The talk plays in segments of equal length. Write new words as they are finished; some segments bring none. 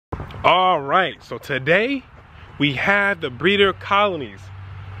All right, so today we have the breeder colonies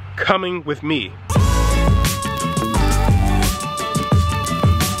coming with me.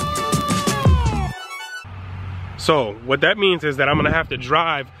 So what that means is that I'm gonna have to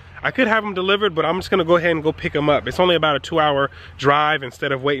drive. I could have them delivered, but I'm just gonna go ahead and go pick them up. It's only about a 2-hour drive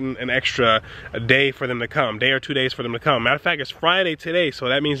instead of waiting an extra day for them to come, day or 2 days for them to come. Matter of fact, it's Friday today, so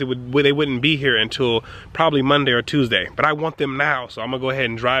that means they wouldn't be here until probably Monday or Tuesday. But I want them now, so I'm gonna go ahead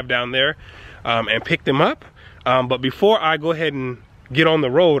and drive down there and pick them up. But before I go ahead and get on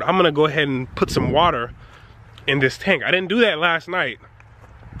the road, I'm gonna go ahead and put some water in this tank. I didn't do that last night,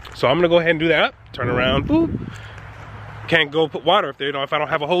 so I'm gonna go ahead and do that. Turn around, boop. Can't go put water if I don't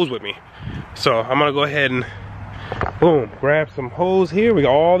have a hose with me. So I'm gonna go ahead and boom, grab some hose here. We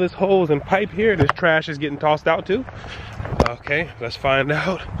got all this hose and pipe here. This trash is getting tossed out too. Okay, let's find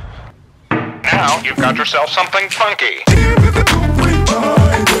out. Now you've got yourself something funky.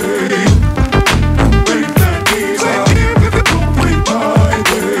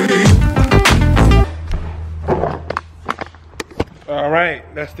 All right,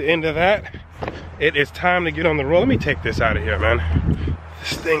 that's the end of that. It is time to get on the road. Let me take this out of here, man.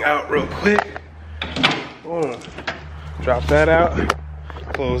 This thing out real quick. Boom. Drop that out.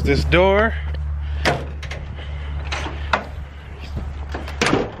 Close this door.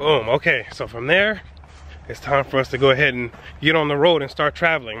 Boom. Okay, so from there, it's time for us to go ahead and get on the road and start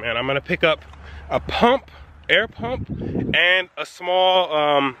traveling, man. I'm gonna pick up a pump, air pump, and a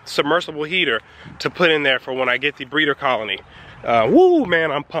small submersible heater to put in there for when I get the breeder colony. Woo,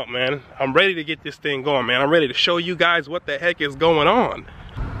 man, I'm pumped, man. I'm ready to get this thing going, man. I'm ready to show you guys what the heck is going on.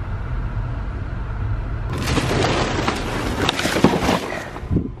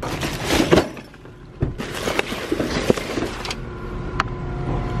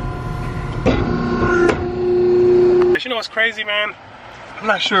 You know what's crazy, man? I'm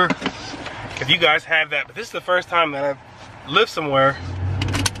not sure if you guys have that, but this is the first time that I've lived somewhere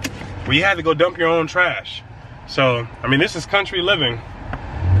where you had to go dump your own trash. So, I mean, this is country living,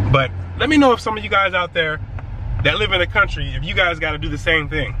 but let me know if some of you guys out there that live in the country, if you guys got to do the same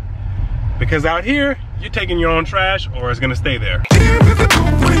thing. Because out here, you're taking your own trash or it's gonna stay there.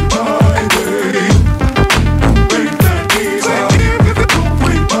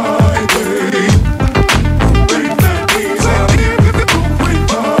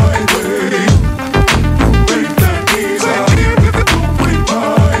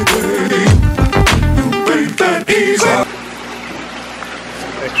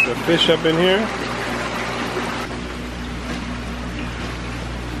 Extra fish up in here.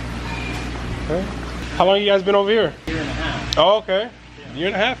 Okay. How long you guys been over here? Year and a half. Oh, okay. Yeah. Year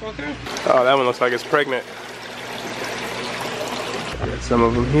and a half, okay. Oh, that one looks like it's pregnant. Got some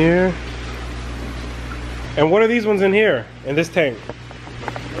of them here. And what are these ones in here, in this tank?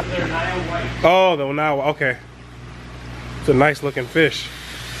 They're Nile white. Oh, the Nile, okay. It's a nice looking fish.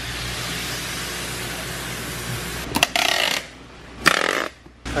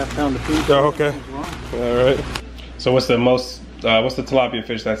 £5 of food. Oh, okay. All right. So what's the tilapia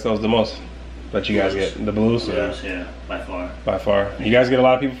fish that sells the most that you guys get? The blues? Yeah, by far. By far. You guys get a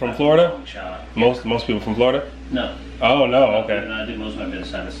lot of people from Florida? Long shot. Most people from Florida? No. Oh, no, okay. I do most of my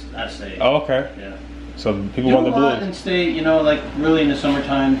business out of state. Oh, okay. Yeah. So people want the blues? In state, you know, like really in the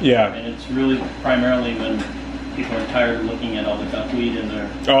summertime. Yeah. And it's really primarily when people are tired of looking at all the duckweed in their.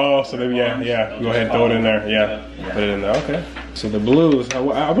 Oh, so maybe, yeah. Go ahead and throw it in there. Yeah. Put it in there, okay. So the blues, I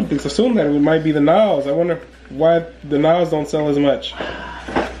would assume that it might be the Niles. I wonder why the Niles don't sell as much.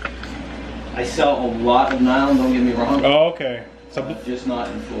 I sell a lot of Nile, don't get me wrong. Oh, okay. So just not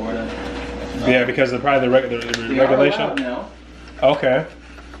in Florida. Yeah, because of probably the regulation. They are allowed now. Okay.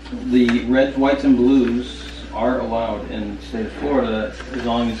 The reds, whites, and blues are allowed in the state of Florida as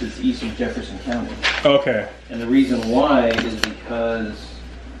long as it's east of Jefferson County. Okay. And the reason why is because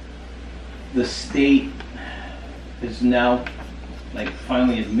the state is now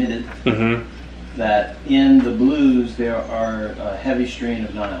finally admitted that in the blues there are a heavy strain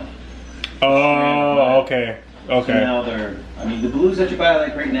of Nile. Oh, okay. Okay. So now the blues that you buy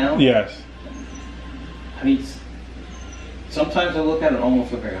right now. Yes. I mean, sometimes I look at it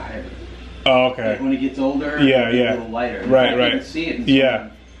almost look like a hybrid. Oh, okay. Like when it gets older, yeah, it gets a little lighter. Right, I right. You can see it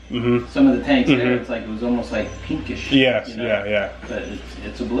in some of the tanks there. It's like it was almost like pinkish. Yes, you know? yeah. But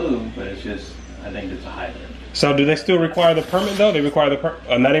it's a blue, but it's just, I think it's a hybrid. So do they still require the permit though? They require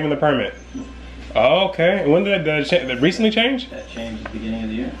the not even the permit. Oh, okay. When did that recently change? That changed at the beginning of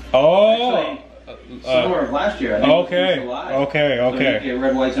the year. Oh, Actually, summer of last year. I think okay. it was July. Okay. So you get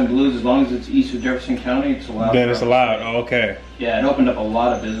red, whites, and blues as long as it's east of Jefferson County. It's allowed. Then it's allowed. Okay. Yeah, it opened up a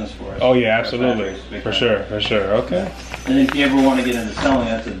lot of business for us. Oh yeah, absolutely. For sure. Okay. And if you ever want to get into selling,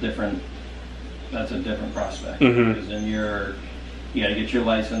 that's a different prospect. Because then you got to get your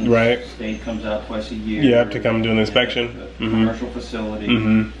license. Right. State comes out twice a year. You have to come do an inspection. Commercial facility.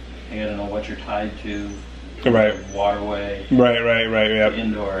 You got to know what you're tied to. Right. Waterway. Right. Yep.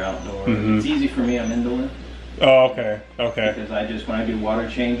 Indoor, outdoor. It's easy for me. I'm indoor. Oh, okay. Because when I do water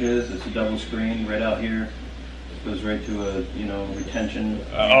changes, it's a double screen right out here. Goes right to a retention.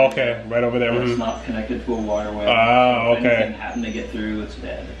 Okay, right over there. It's not connected to a waterway. Oh, so if okay. anything happened to get through, it's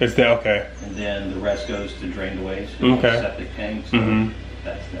dead. It's dead. Okay. And then the rest goes to drained waste. Septic tanks. So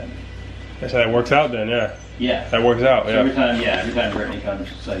that's dead. That's how that works out then. Yeah. Yeah. That works out. So Yeah. every time Brittany comes,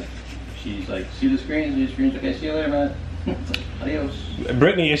 it's like she's like, see the screens. Okay, see you later, man. It's like, adios.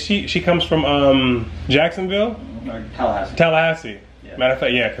 Brittany, is she comes from Jacksonville? Or Tallahassee. Tallahassee. Yeah. Matter of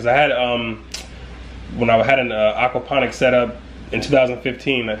fact, yeah, because I had when I had an aquaponics set up in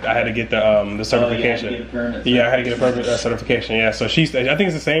 2015, I had to get the certification. Oh, you had to get a permit. Yeah, I had to get a permit certification. Yeah, so I think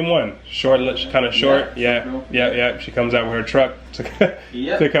it's the same one. Kind of short. Yeah. She comes out with her truck to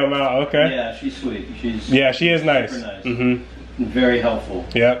come out. Okay. Yeah, she's sweet. She is nice. Super nice. Very helpful.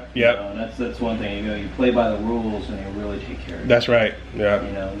 Yep. And that's one thing. You play by the rules and you really take care of it. That's right. Yeah.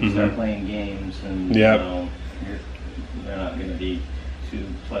 You start playing games and they're not going to be too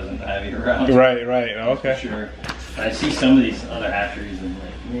pleasant to have you around. Right. Okay. For sure. I see some of these other hatcheries and I'm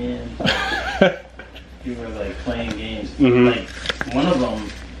like, man, people are like playing games. Like one of them,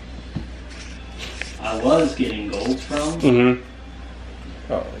 I was getting golds from,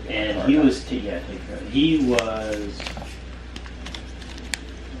 and he was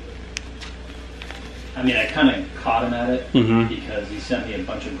I kind of caught him at it because he sent me a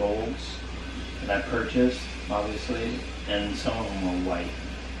bunch of golds that I purchased, obviously, and some of them were white.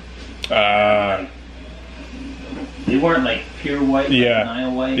 They weren't like pure white, like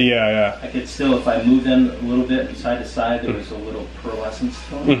Nile white. Yeah. I could still, if I moved them a little bit from side to side, there was a little pearlescence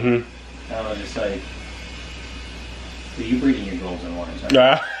to them. And I was just like, so you're breeding your golds and whites,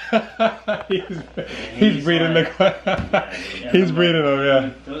 right? he's breeding he's breeding them,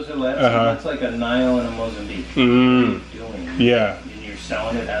 yeah. Those are that's like a Nile and a Mozambique. What are you doing? Yeah. And you're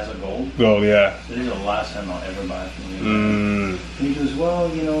selling it as a gold? Gold, yeah. So this is the last time I'll ever buy from you. And he goes, well,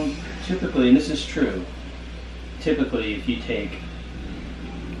 typically, and this is true, typically if you take,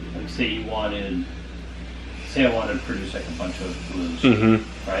 like say I wanted to produce like a bunch of blues,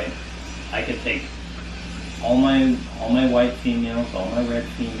 right? I could take all my white females, all my red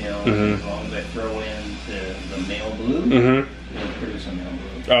females, as long as I throw in the male blue, it'll produce a male blue.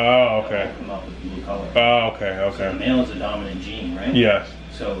 Oh, okay. It'll come up with blue color. Oh, okay. So the male is a dominant gene, right? Yes.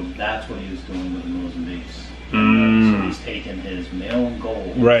 So that's what he was doing with the Mozambiques. So he's taking his male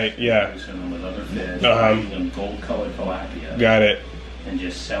gold, producing them with other fish, using a gold-colored tilapia. Got it. And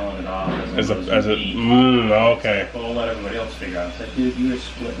just selling it off as a okay. Well, let everybody else figure out. It's like, dude, you were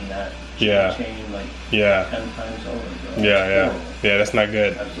splitting that chain like 10 times over, bro. Yeah, that's not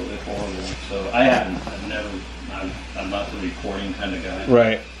good. Absolutely horrible. So I'm not the reporting kind of guy.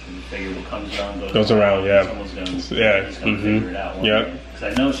 Right. You figure what comes around goes around, yeah. Someone's gonna figure it out one day.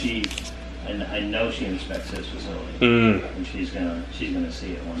 Because I know she inspects this facility, and she's gonna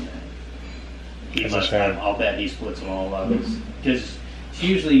see it one day. I'll bet he splits them all up because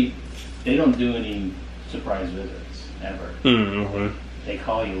usually they don't do any surprise visits ever. They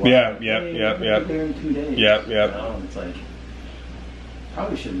call you up. Yep. There in 2 days. Yep. It's like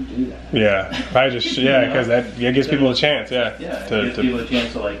probably shouldn't do that. Yeah, probably just because that gives people a chance. Yeah, it gives people a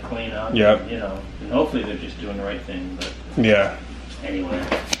chance to like clean up. Yep. And hopefully they're just doing the right thing. But anyway.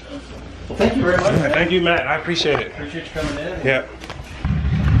 Well, thank you very much. Thank you, Matt. I appreciate it. Appreciate you coming in. Yep.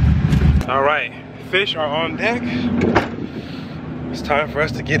 All right, fish are on deck. It's time for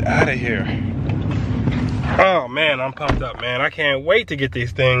us to get out of here. Oh man, I'm pumped up, man. I can't wait to get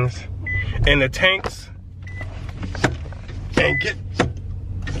these things in the tanks and get some,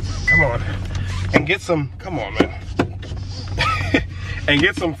 come on, man. And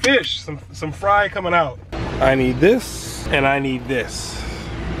get some fish, some fry coming out. I need this and I need this.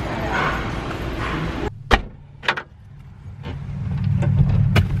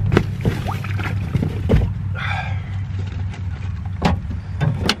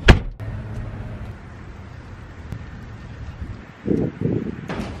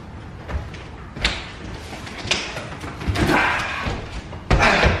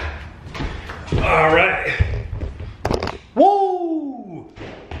 All right. Woo!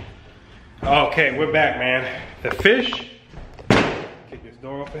 Okay, we're back, man. The fish. Kick this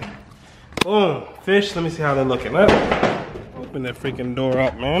door open. Boom, fish. Let me see how they're looking. Let's open that freaking door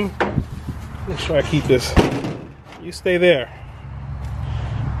up, man. Make sure I keep this. You stay there.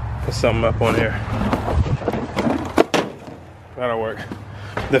 Put something up on here. That'll work.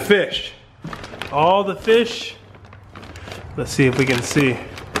 The fish. All the fish. Let's see if we can see.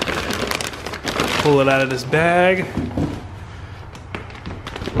 Pull it out of this bag.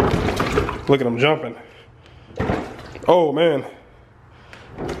 Look at them jumping. Oh man.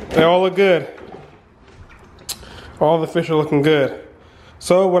 They all look good. All the fish are looking good.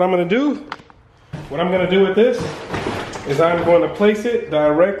 So what I'm gonna do with this is I'm going to place it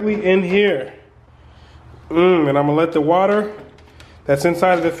directly in here. And I'm gonna let the water that's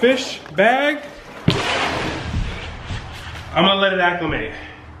inside of the fish bag, I'm gonna let it acclimate.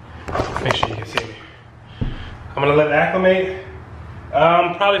 Make sure you can see me. I'm gonna let it acclimate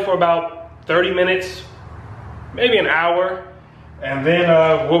probably for about 30 minutes, maybe an hour. And then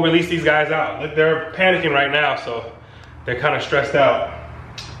we'll release these guys out. Look, they're panicking right now, so they're kind of stressed out.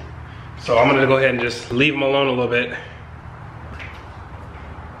 So I'm gonna go ahead and just leave them alone a little bit.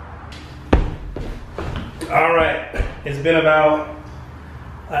 All right, it's been about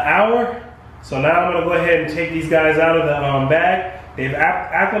an hour. So now I'm gonna go ahead and take these guys out of the bag. They've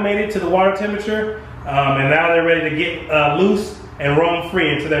acclimated to the water temperature, and now they're ready to get loose and roam free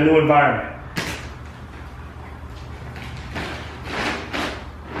into their new environment.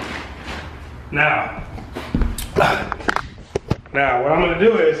 Now what I'm gonna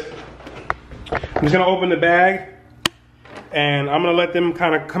do is, I'm just gonna open the bag and I'm gonna let them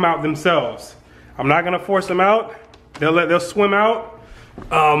kind of come out themselves. I'm not gonna force them out. They'll swim out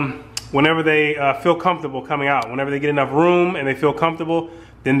whenever they feel comfortable coming out. Whenever they get enough room and they feel comfortable,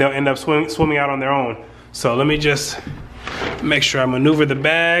 then they'll end up swimming out on their own. So let me just make sure I maneuver the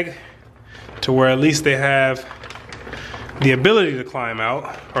bag to where at least they have the ability to climb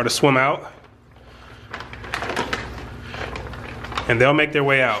out or to swim out. And they'll make their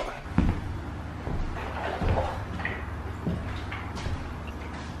way out.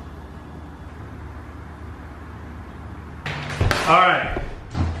 All right,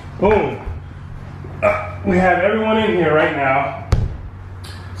 boom. We have everyone in here right now.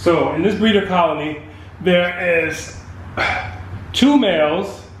 So in this breeder colony, there is 2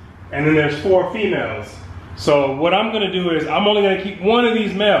 males and then there's 4 females. So what I'm gonna do is I'm only gonna keep one of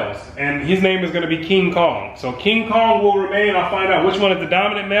these males, and his name is gonna be King Kong. So King Kong will remain. I'll find out which one is the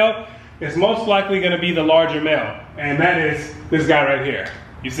dominant male. It's most likely gonna be the larger male, and that is this guy right here.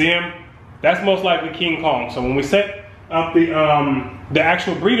 You see him? That's most likely King Kong. So when we set up the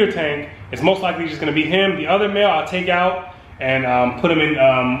actual breeder tank, it's most likely just gonna be him. The other male I'll take out and put him in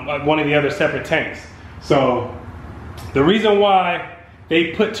one of the other separate tanks. So the reason why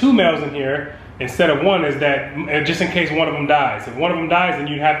they put 2 males in here instead of 1 is that just in case one of them dies. If one of them dies, then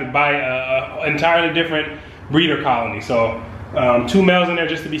you'd have to buy an entirely different breeder colony. So 2 males in there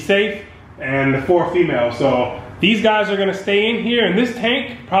just to be safe, and the 4 females. So these guys are gonna stay in here in this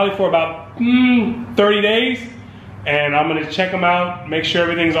tank probably for about 30 days. And I'm gonna check them out, make sure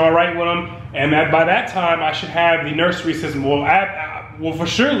everything's all right with them. And by that time, I should have the nursery system. We'll for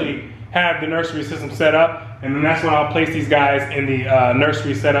surely have the nursery system set up. And then that's when I'll place these guys in the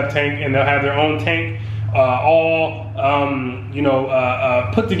nursery setup tank, and they'll have their own tank,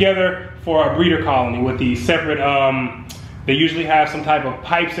 put together for a breeder colony with the separate, they usually have some type of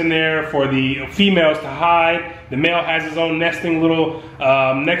pipes in there for the females to hide. The male has his own nesting little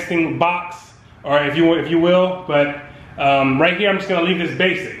nesting box, or if you will, but right here I'm just gonna leave this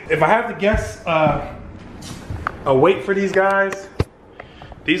basic. If I have to guess a weight for these guys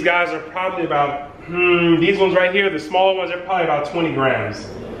are probably about, these ones right here, the smaller ones, are probably about 20 grams.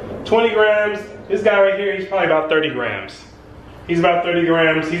 20 grams, this guy right here, he's probably about 30 grams. He's about 30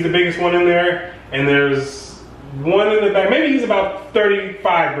 grams, he's the biggest one in there, and there's one in the back, maybe he's about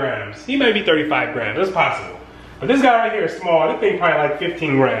 35 grams. He may be 35 grams, that's possible. But this guy right here is small, this thing probably like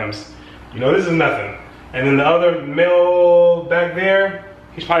 15 grams. You know, this is nothing. And then the other male back there,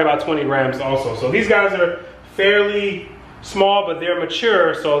 he's probably about 20 grams also. So these guys are fairly small, but they're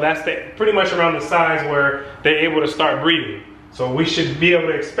mature, so that's pretty much around the size where they're able to start breeding. So we should be able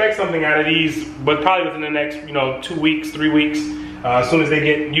to expect something out of these, but probably within the next 2 weeks, 3 weeks, as soon as they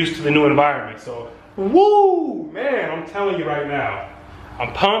get used to the new environment. So, woo, man, I'm telling you right now,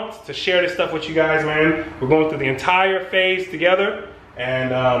 I'm pumped to share this stuff with you guys, man. We're going through the entire phase together,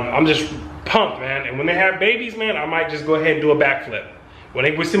 and I'm just pumped, man. And when they have babies, man, I might just go ahead and do a backflip. When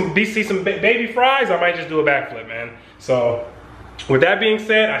we see some baby fries, I might just do a backflip, man. So, with that being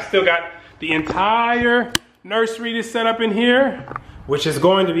said, I still got the entire nursery to set up in here, which is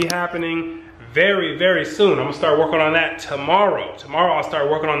going to be happening very, very soon. I'm gonna start working on that tomorrow. Tomorrow I'll start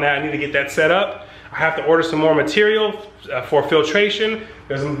working on that. I need to get that set up. I have to order some more material for filtration.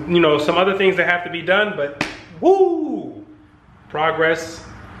 There's, you know, some other things that have to be done, but woo! Progress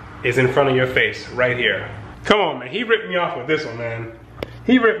is in front of your face right here. Come on, man. He ripped me off with this one, man.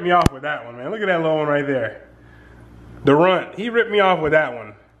 He ripped me off with that one, man. Look at that little one right there. The runt. He ripped me off with that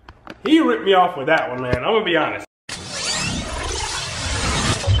one. He ripped me off with that one, man. I'm gonna be honest.